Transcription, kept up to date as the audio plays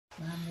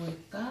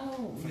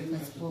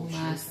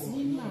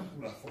Masima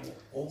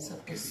sa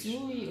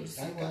kasui o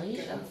siwai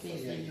ang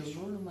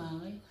pepilolo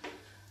mga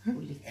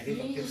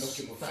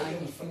ulitis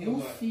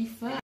paalifufi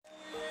fa.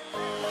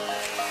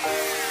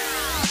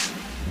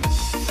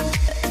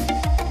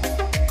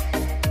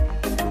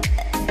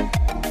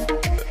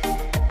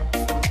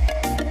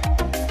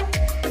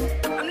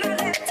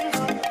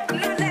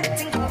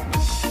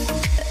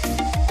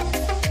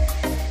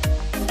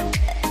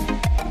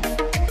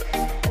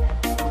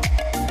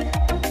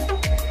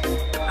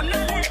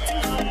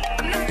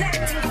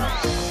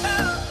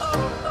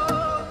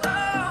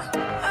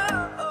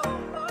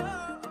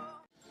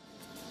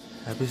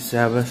 Happy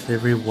Sabbath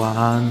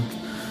everyone,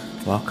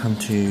 welcome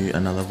to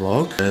another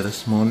vlog.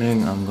 This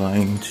morning I'm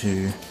going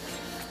to,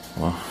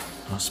 well,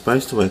 I was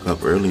supposed to wake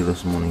up early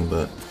this morning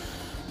but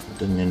I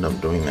didn't end up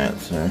doing that,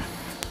 so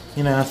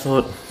you know, I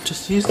thought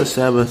just use the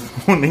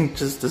Sabbath morning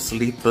just to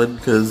sleep in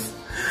because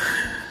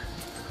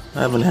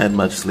I haven't had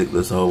much sleep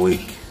this whole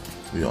week,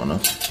 to be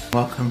honest.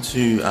 Welcome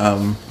to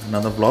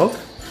another vlog.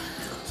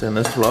 So in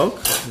this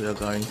vlog we are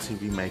going to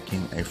be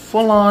making a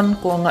full-on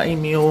koangai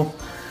meal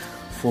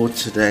for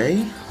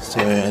today. So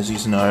as you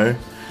know,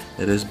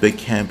 it is big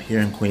camp here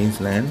in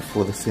Queensland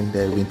for the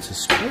 7-day winter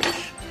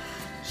stretch.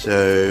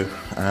 So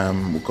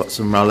we've got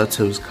some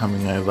relatives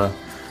coming over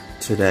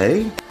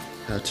today.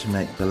 How to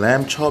make the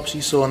lamb chops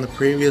you saw on the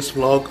previous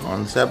vlog,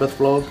 on the Sabbath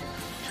vlog.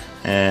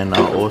 And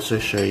I'll also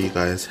show you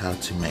guys how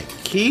to make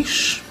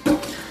quiche.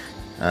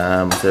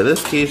 So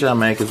this quiche I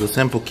make is a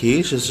simple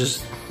quiche. It's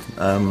just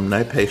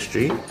no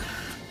pastry,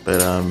 but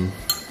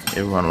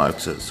everyone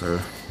likes it, so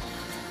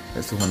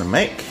that's the one to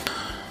make.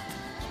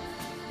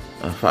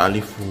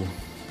 Fa'alifu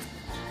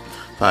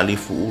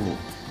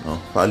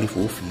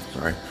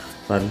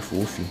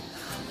ufi.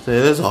 So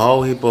there's a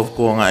whole heap of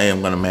koangai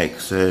I'm gonna make,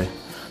 so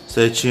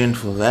stay tuned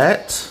for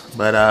that.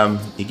 But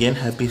again,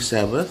 happy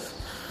Sabbath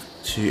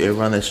to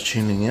everyone that's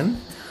tuning in.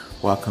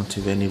 Welcome to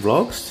Venny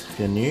Vlogs. If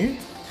you're new,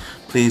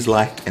 please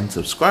like and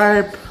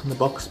subscribe in the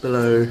box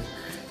below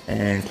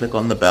and click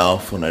on the bell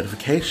for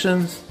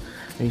notifications.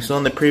 And you saw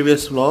in the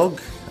previous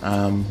vlog,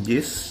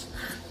 yes,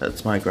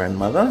 that's my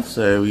grandmother.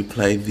 So we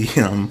played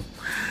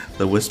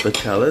the whisper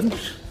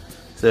challenge.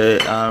 So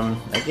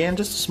again,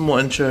 just a small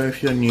intro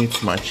if you're new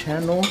to my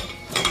channel.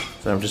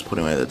 So I'm just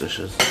putting away the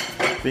dishes.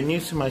 If you're new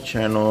to my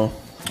channel,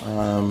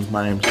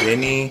 my name's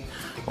Venny,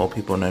 or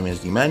people know me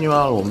as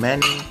Emmanuel or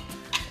Manny,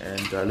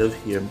 and I live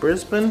here in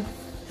Brisbane.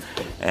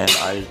 And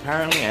I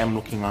currently am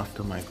looking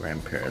after my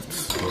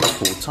grandparents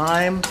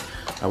full-time.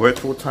 I work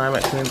full-time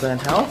at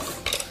Queensland Health,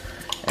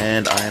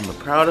 and I am a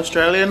proud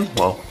Australian.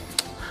 Well,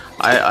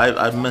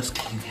 I miss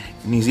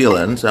New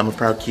Zealand, so I'm a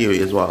proud Kiwi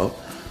as well.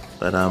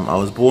 But I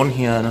was born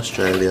here in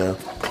Australia,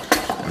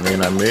 and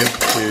then I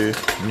moved to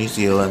New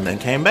Zealand and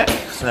came back.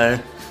 So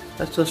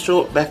that's a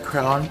short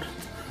background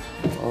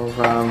of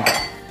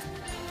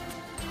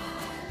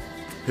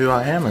who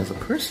I am as a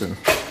person.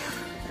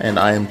 And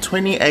I am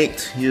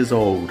 28 years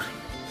old.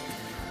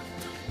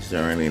 These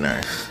are really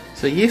nice.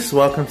 So yes,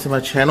 welcome to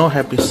my channel.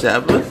 Happy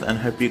Sabbath, and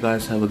hope you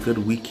guys have a good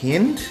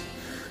weekend.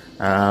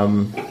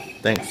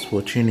 Thanks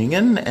for tuning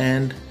in,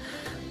 and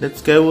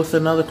let's go with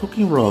another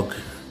cooking vlog.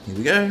 Here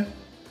we go.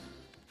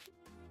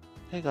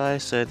 Hey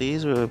guys, so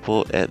these were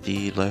bought at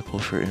the local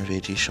fruit and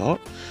veggie shop.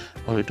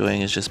 What we're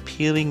doing is just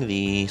peeling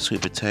the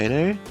sweet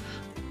potato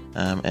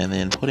and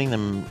then putting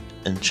them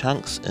in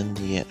chunks in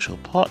the actual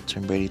pot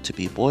and ready to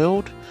be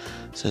boiled.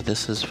 So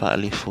this is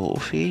fa'alifu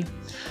ufi.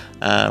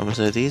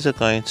 So these are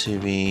going to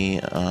be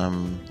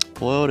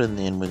boiled, and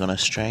then we're going to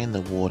strain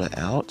the water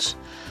out.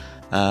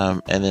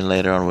 And then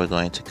later on we're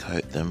going to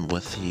coat them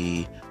with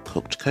the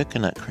cooked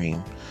coconut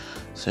cream.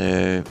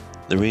 So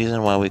the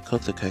reason why we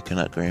cook the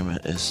coconut cream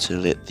is to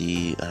let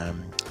the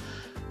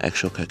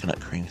actual coconut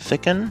cream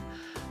thicken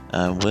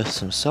with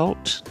some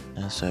salt.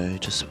 And so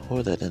just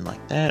pour that in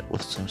like that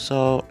with some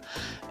salt,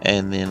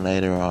 and then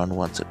later on,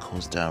 once it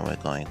cools down, we're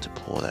going to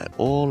pour that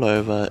all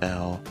over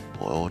our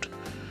boiled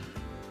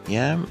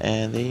yam,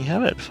 and there you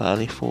have it,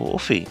 fa'alifu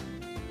ufi.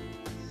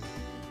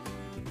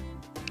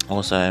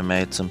 Also, I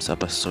made some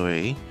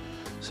sabasuri,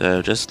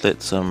 so just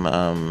let some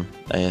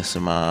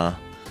ASMR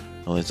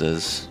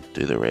noises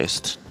do the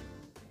rest.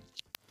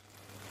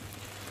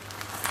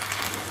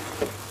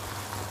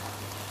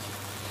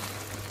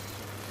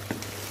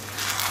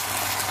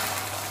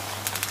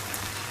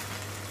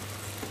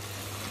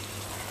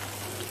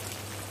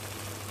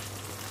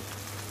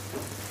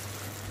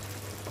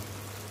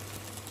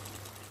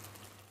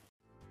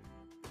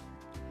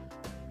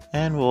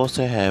 And we're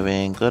also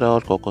having good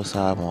old koko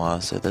samoa.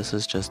 So this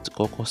is just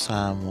koko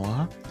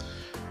samoa,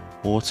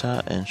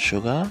 water and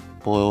sugar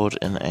boiled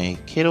in a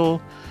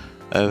kettle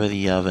over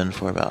the oven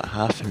for about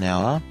half an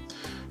hour.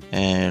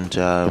 And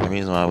the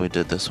reason why we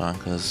did this one,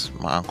 because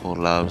my uncle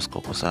loves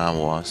koko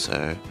samoa,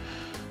 so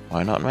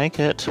why not make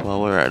it while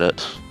we're at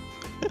it.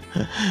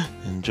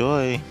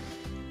 Enjoy.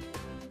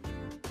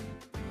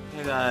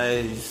 Hey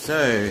guys,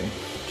 so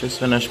just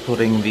finished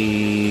putting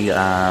the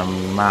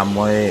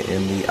mamoe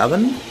in the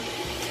oven.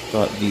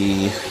 Got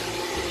the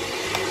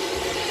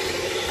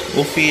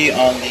ufi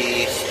on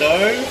the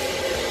stove,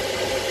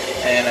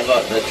 And I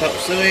got the chop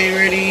suey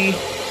ready.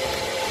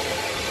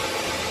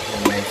 I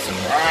made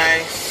some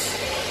rice.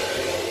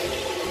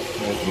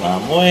 There's my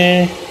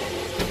moe.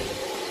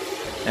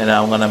 And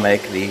I'm gonna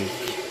make the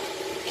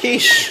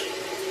quiche.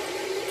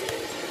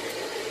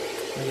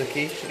 There's a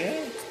quiche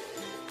there.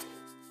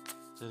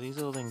 So these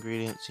are all the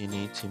ingredients you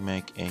need to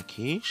make a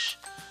quiche.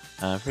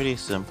 Pretty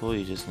simple.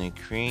 You just need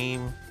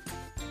cream,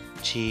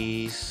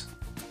 cheese,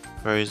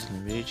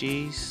 frozen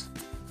veggies,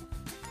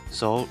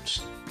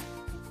 salt,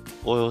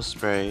 oil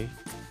spray,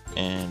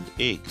 and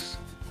eggs.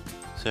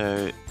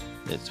 So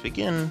let's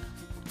begin.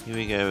 Here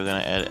we go. We're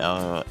going to add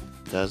our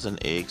dozen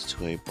eggs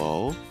to a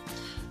bowl.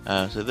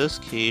 So this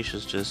quiche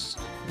is just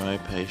no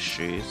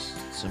pastries,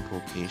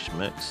 simple quiche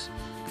mix,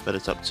 but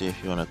it's up to you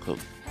if you want to cook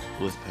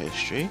with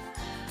pastry.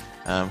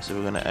 So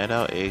we're going to add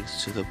our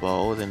eggs to the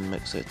bowl, then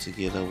mix it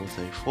together with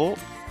a fork,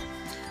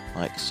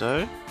 like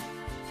so.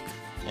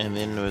 And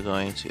then we're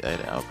going to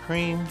add our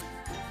cream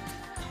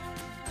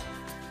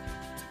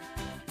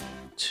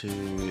to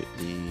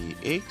the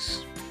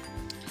eggs.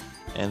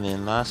 And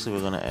then lastly we're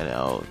going to add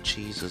our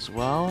cheese as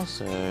well.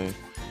 So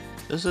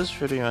this is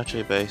pretty much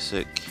a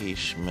basic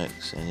quiche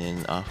mix, and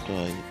then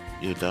after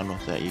you're done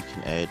with that you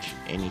can add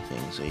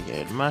anything. So you can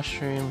add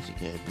mushrooms, you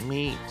can add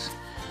meat.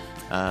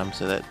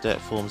 So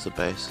that forms the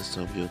basis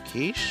of your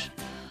quiche.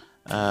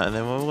 And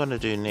then what we're going to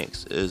do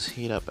next is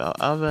heat up our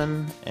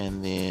oven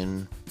and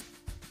then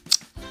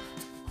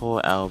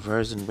pour our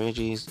frozen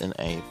veggies in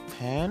a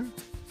pan,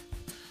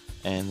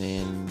 and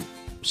then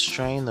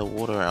strain the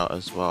water out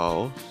as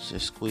well. So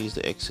squeeze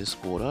the excess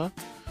water.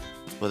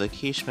 Put the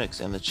quiche mix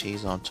and the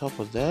cheese on top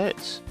of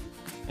that,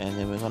 and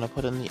then we're going to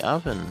put in the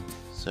oven.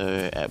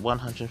 So at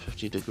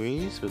 150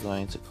 degrees we're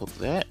going to cook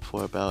that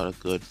for about a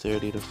good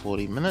 30 to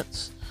 40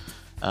 minutes.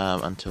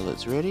 Until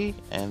it's ready,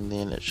 and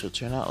then it should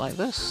turn out like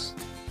this.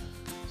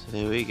 So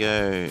there we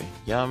go,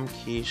 yum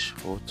quiche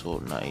for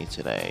fortnightly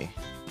today.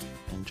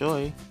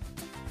 Enjoy.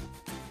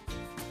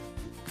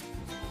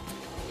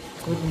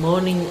 Good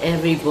morning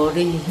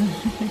everybody.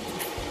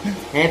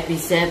 Happy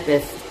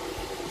Sabbath.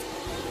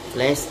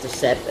 Bless the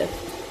Sabbath.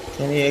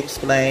 Can you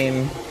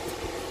explain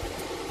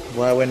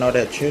why we're not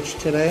at church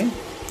today?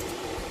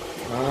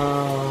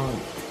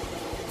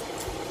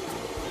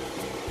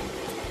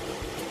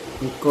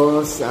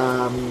 Because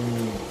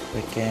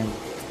The camp.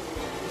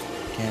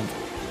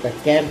 the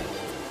camp,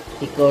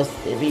 because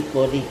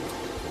everybody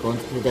gone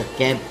to the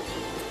camp.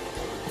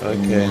 Okay.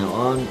 And now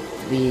on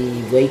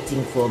we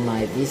waiting for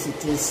my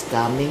visitors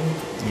coming.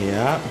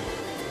 Yeah.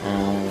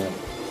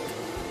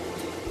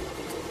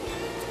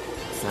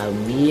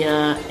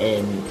 Salmia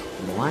and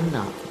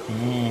Moana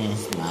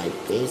is my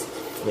best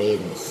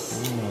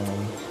friends.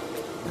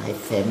 My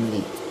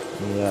family.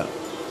 Yeah.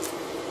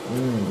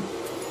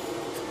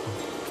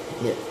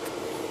 Yeah.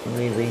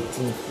 We're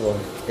waiting for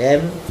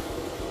them.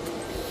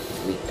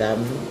 We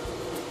come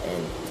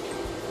and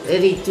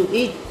ready to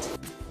eat.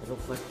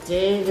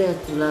 Rofatera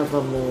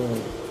tulava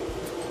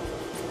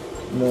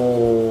mo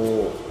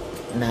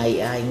nai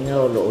ainga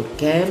o lo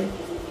camp.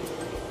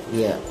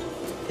 Yeah.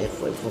 E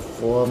foi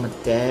for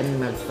matan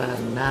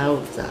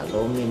malfanau,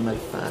 Salome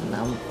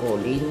malfanau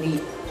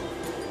Colini.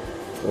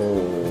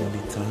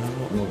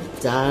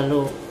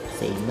 Mobitalo,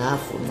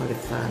 Seinafo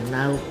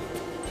malfanau.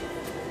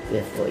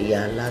 Before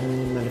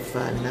Yalangi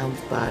malfanau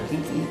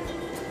pali.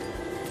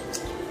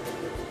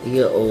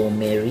 Ia o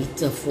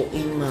merita fo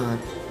ima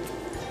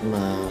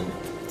ma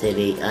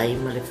tere ai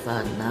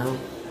malfanau,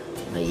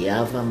 ma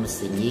yava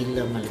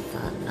masenila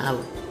malfanau.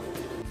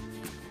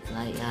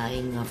 Nai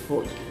ai nga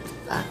fo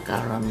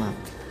akarama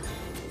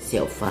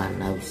siau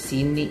fanau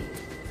sini.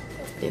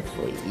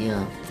 Before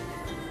ia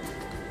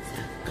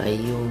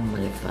sakayo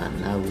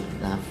malfanau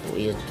na fo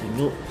ia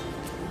tunu.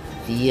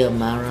 Dia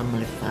mara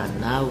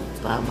malfanau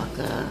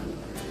pamaka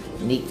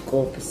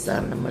Niko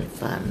pesana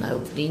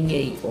malfanau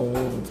tingei o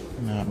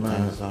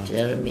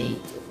Jeremy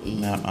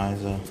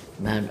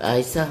Mount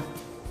Isa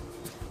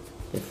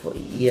before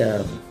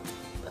ia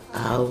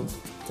au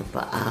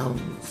tapa au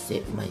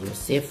se ma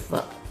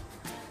Josefa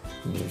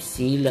New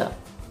Zealand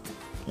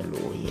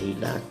lo ia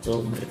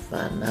lato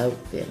malfanau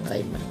pe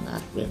ngai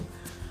mangapen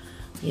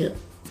ia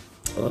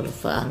or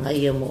fa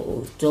ngai mo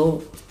o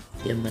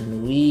ia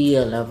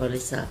manuia lava le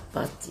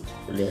sapati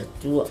le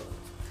atua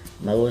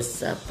mau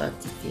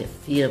sapati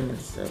fia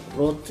sa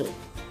roto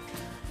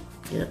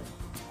ia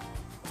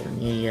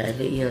konia ia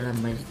le ia la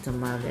mai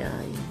tamale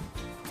ai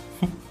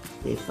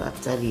e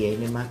fatali ai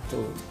le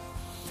mato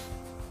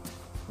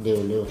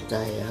leo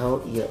tai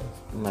hau ia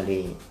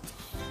male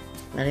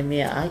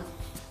mea ai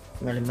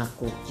male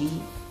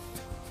makoki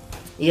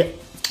ia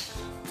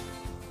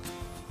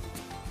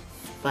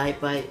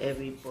bye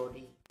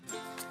everybody.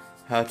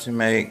 How to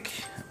make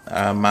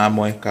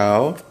mamoe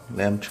kao,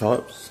 lamb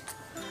chops,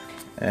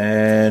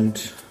 and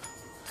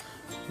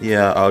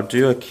yeah, I'll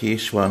do a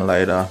quiche one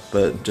later,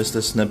 but just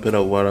a snippet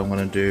of what I'm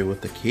going to do with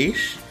the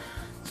quiche,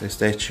 so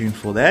stay tuned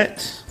for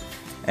that.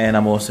 And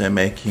I'm also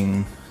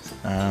making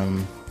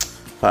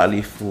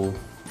fa'alifu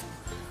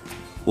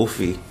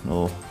ufi,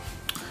 or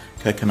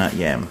coconut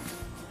yam.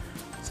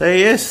 So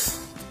yes,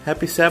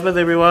 happy Sabbath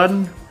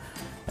everyone.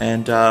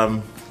 and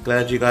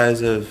glad you guys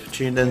have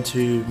tuned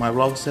into my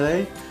vlogs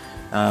today.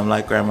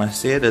 Like Grandma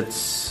said,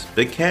 it's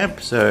big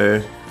camp,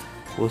 so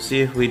we'll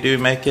see if we do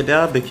make it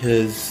out,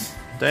 because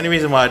the only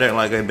reason why I don't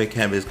like going big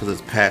camp is because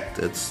it's packed.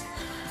 It's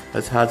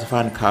hard to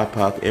find a car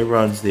park.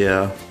 Everyone's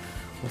there,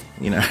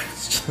 you know.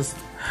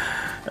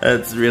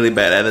 It's really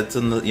bad, and it's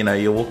in the, you know,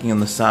 you're walking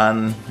in the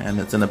sun, and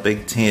it's in a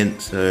big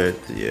tent. So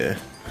yeah,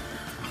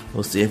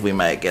 we'll see if we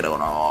make it or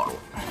not.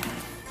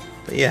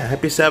 But yeah,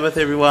 happy Sabbath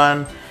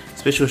everyone.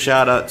 Special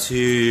shout out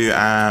to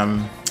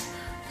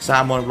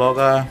Samoan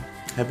vlogger.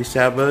 Happy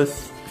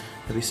Sabbath.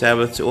 Happy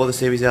Sabbath to all the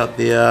Sebbies out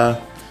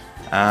there.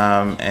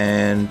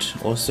 And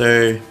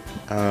also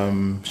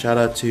shout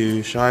out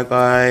to Shy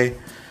Guy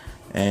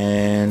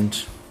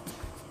and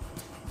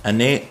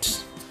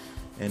Annette,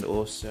 and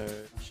also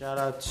shout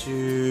out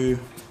to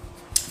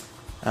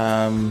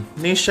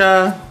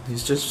Nisha,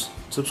 who's just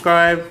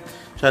subscribed.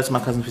 Shout out to my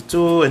cousin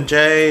Fitu and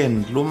Jay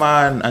and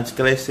Luma and Auntie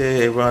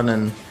Kalese, everyone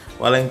in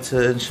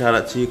Wellington. Shout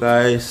out to you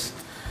guys.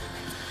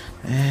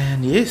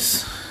 And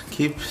yes,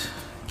 keep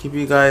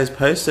you guys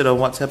posted on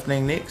what's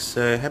happening next.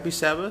 So happy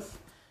Sabbath.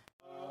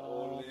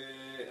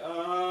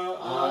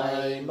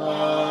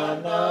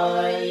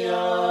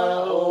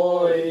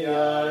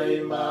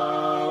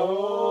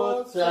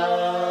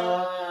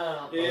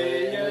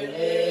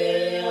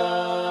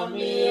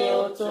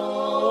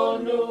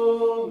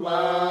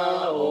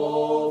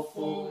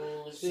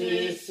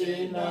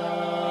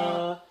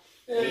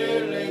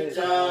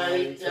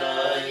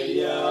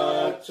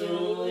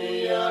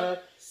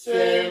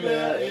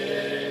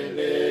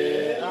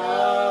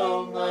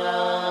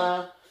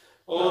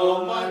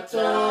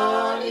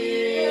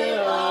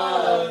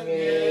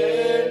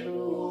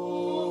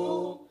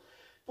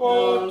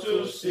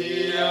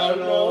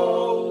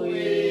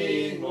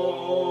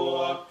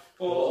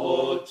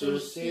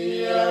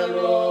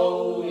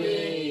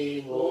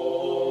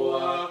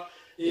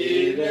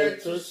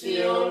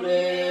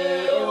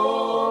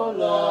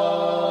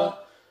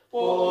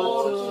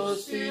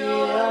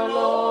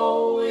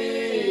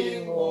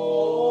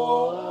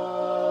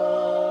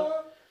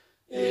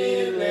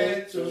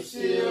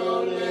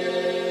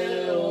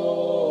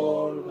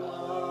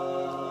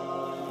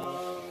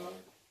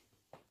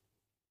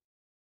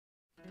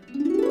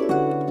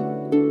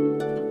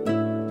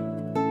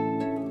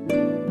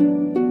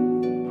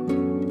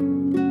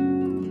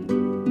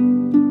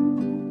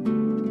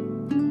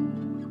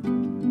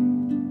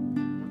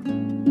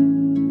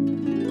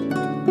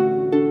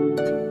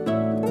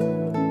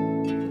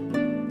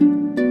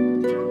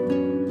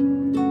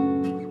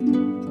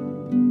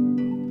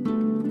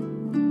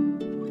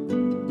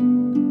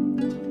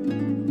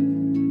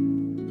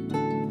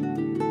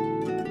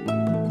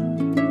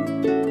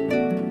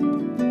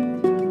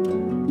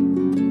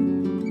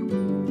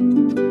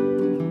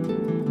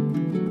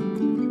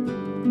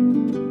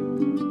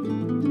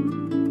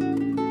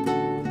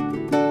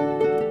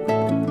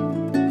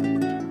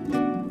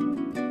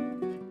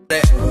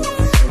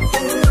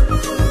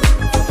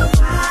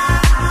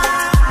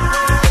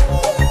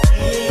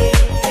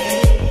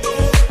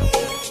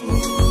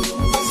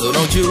 So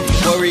don't you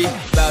worry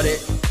about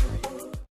it.